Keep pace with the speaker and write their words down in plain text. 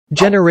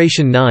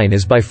Generation 9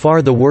 is by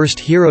far the worst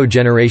hero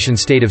generation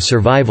State of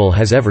Survival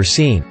has ever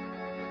seen.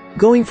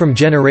 Going from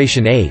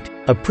Generation 8,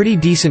 a pretty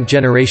decent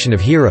generation of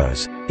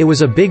heroes, it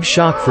was a big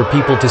shock for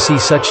people to see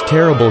such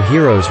terrible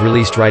heroes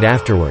released right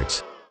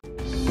afterwards.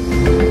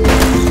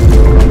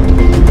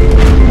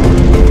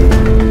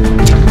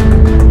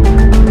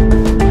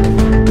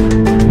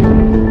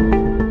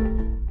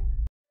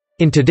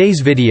 In today's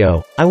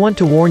video, I want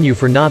to warn you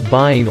for not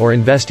buying or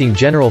investing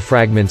general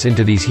fragments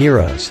into these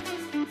heroes.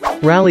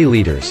 Rally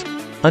leaders.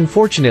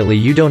 Unfortunately,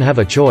 you don't have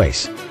a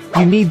choice.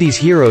 You need these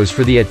heroes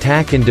for the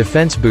attack and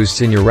defense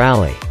boosts in your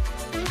rally.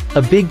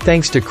 A big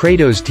thanks to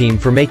Kratos' team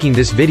for making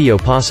this video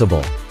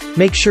possible.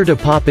 Make sure to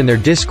pop in their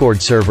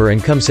Discord server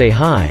and come say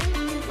hi.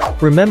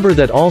 Remember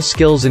that all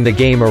skills in the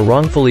game are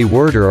wrongfully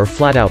worded or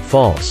flat out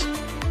false.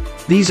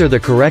 These are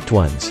the correct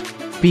ones.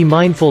 Be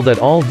mindful that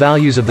all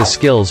values of the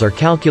skills are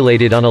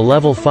calculated on a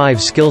level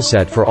 5 skill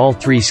set for all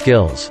 3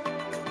 skills.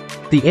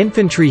 The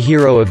infantry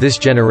hero of this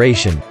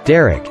generation,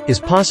 Derek, is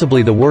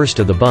possibly the worst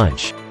of the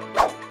bunch.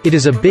 It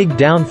is a big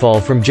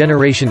downfall from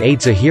Generation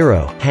 8's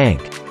hero,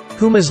 Hank,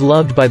 whom is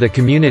loved by the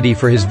community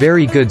for his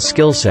very good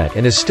skill set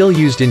and is still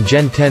used in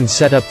Gen 10's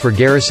setup for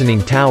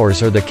garrisoning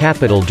towers or the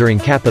capital during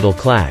Capital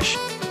Clash.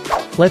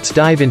 Let's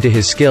dive into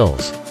his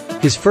skills.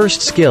 His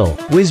first skill,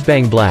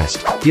 Whiz-Bang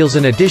Blast, deals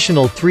an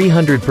additional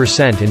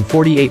 300% and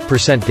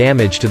 48%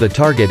 damage to the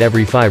target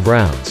every 5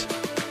 rounds.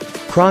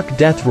 Croc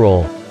Death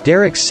Roll.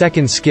 Derek's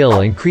second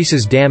skill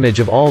increases damage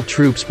of all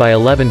troops by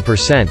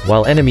 11%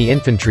 while enemy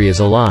infantry is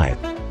alive.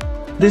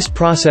 This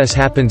process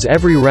happens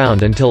every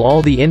round until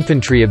all the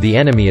infantry of the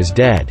enemy is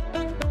dead.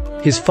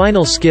 His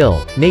final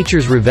skill,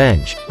 Nature's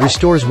Revenge,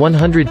 restores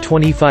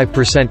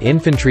 125%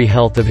 infantry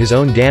health of his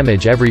own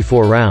damage every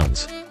 4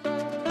 rounds.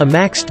 A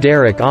maxed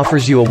Derek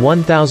offers you a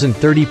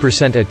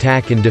 1030%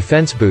 attack and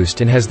defense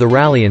boost and has the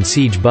rally and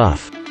siege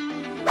buff.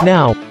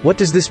 Now, what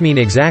does this mean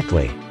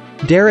exactly?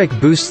 Derek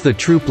boosts the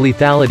troop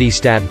lethality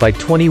stat by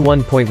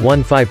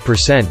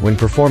 21.15% when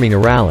performing a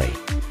rally.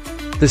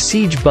 The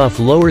siege buff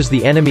lowers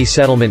the enemy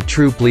settlement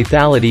troop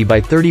lethality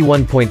by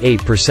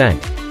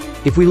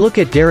 31.8%. If we look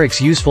at Derek's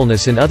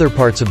usefulness in other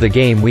parts of the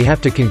game, we have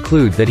to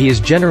conclude that he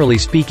is generally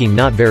speaking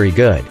not very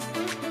good.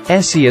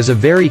 Essie is a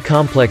very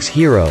complex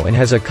hero and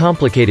has a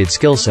complicated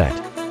skill set.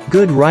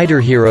 Good rider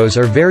heroes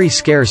are very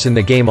scarce in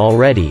the game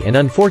already, and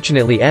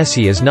unfortunately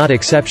Essie is not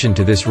exception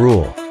to this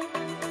rule.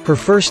 Her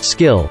first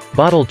skill,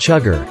 Bottle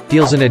Chugger,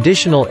 deals an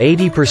additional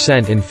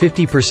 80% and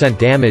 50%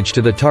 damage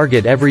to the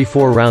target every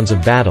 4 rounds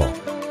of battle.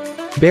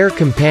 Bear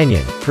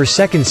Companion, her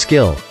second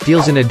skill,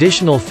 deals an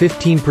additional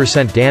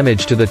 15%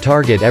 damage to the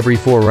target every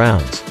 4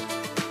 rounds.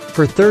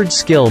 Her third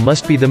skill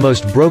must be the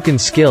most broken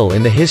skill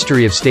in the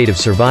history of State of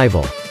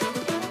Survival.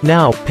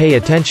 Now, pay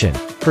attention.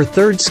 Her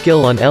third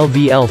skill on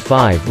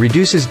LVL5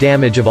 reduces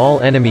damage of all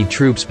enemy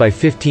troops by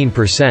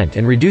 15%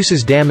 and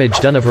reduces damage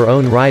done of her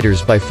own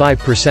riders by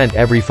 5%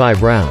 every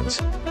 5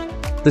 rounds.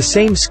 The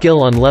same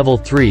skill on level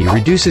 3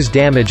 reduces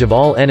damage of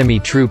all enemy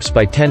troops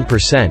by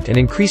 10% and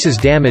increases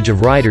damage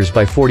of riders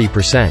by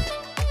 40%.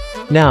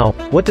 Now,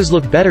 what does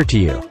look better to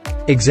you?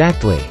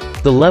 Exactly.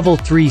 The level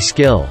 3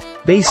 skill.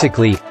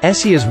 Basically,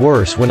 Essie is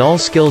worse when all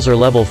skills are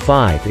level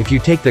 5 if you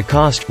take the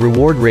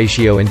cost-reward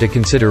ratio into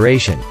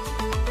consideration.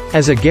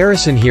 As a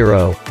garrison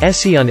hero,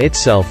 Essie on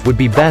itself would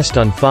be best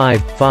on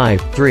 5,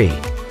 5, 3.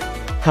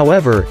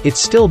 However, it's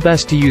still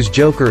best to use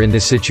Joker in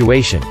this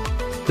situation.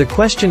 The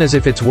question is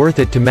if it's worth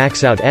it to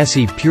max out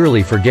Essie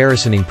purely for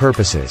garrisoning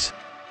purposes.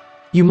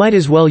 You might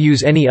as well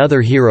use any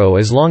other hero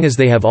as long as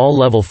they have all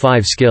level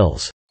 5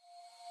 skills.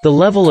 The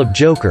level of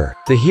Joker,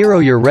 the hero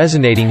you're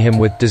resonating him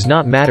with, does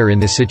not matter in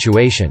this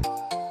situation.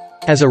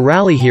 As a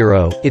rally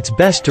hero, it's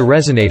best to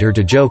resonate her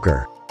to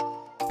Joker.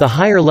 The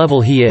higher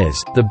level he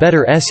is, the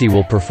better Essie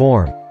will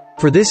perform.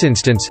 For this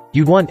instance,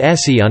 you'd want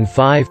Essie on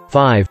 5,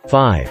 5,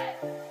 5.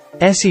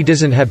 Essie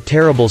doesn't have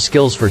terrible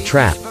skills for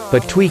trap,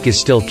 but tweak is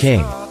still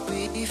king.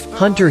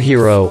 Hunter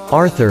hero,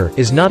 Arthur,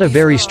 is not a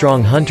very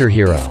strong hunter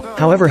hero,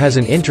 however has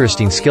an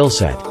interesting skill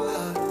set.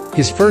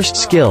 His first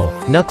skill,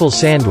 Knuckle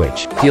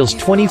Sandwich, deals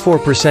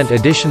 24%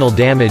 additional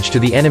damage to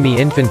the enemy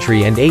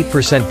infantry and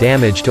 8%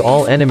 damage to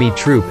all enemy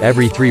troop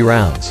every 3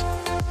 rounds.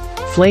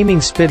 Flaming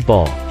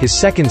Spitball, his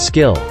second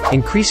skill,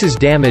 increases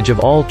damage of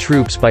all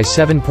troops by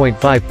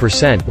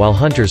 7.5% while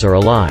hunters are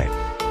alive.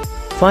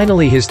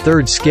 Finally, his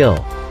third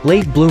skill,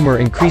 Late Bloomer,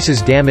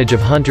 increases damage of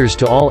hunters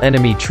to all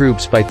enemy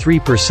troops by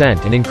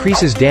 3% and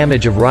increases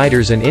damage of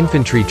riders and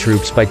infantry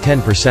troops by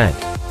 10%.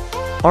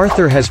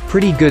 Arthur has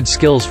pretty good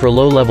skills for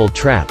low-level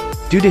trap,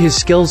 due to his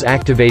skills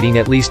activating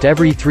at least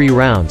every 3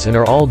 rounds and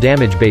are all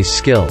damage-based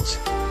skills.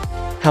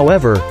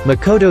 However,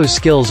 Makoto's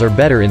skills are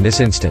better in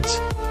this instance.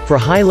 For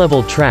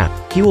high-level trap,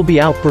 he will be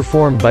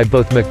outperformed by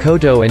both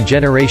Makoto and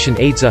Generation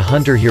 8's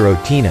hunter hero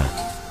Tina.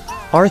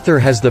 Arthur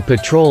has the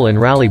patrol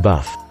and rally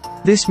buff.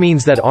 This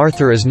means that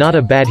Arthur is not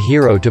a bad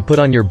hero to put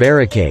on your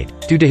barricade,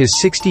 due to his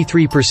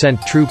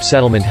 63% troop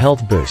settlement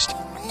health boost.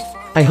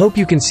 I hope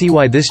you can see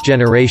why this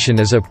generation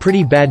is a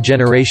pretty bad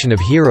generation of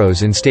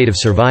heroes in State of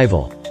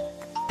Survival.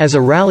 As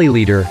a rally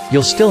leader,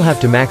 you'll still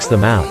have to max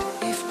them out.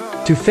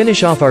 To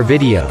finish off our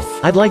video,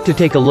 I'd like to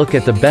take a look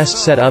at the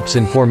best setups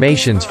and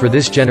formations for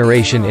this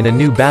generation in a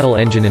new battle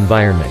engine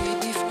environment.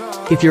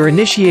 If you're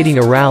initiating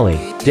a rally,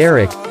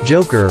 Derek,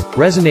 Joker,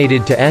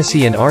 Resonated to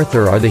Essie and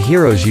Arthur are the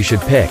heroes you should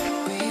pick.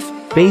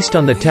 Based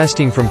on the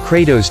testing from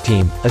Kratos'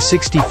 team, a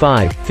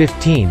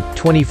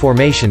 65-15-20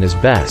 formation is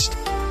best.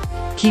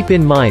 Keep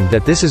in mind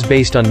that this is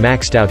based on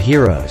maxed out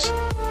heroes.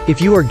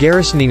 If you are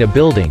garrisoning a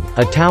building,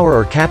 a tower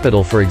or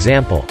capital for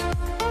example,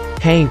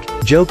 Hank,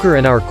 Joker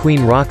and our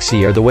Queen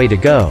Roxy are the way to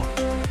go.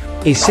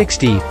 A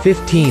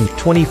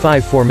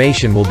 60-15-25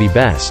 formation will be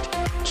best.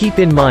 Keep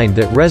in mind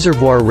that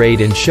Reservoir Raid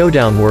and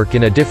Showdown work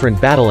in a different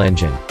battle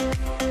engine.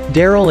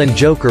 Daryl and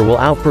Joker will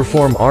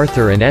outperform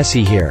Arthur and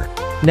Essie here.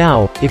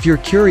 Now, if you're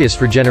curious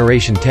for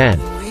Generation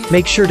 10,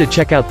 make sure to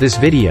check out this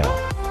video.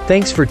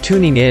 Thanks for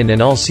tuning in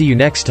and I'll see you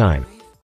next time.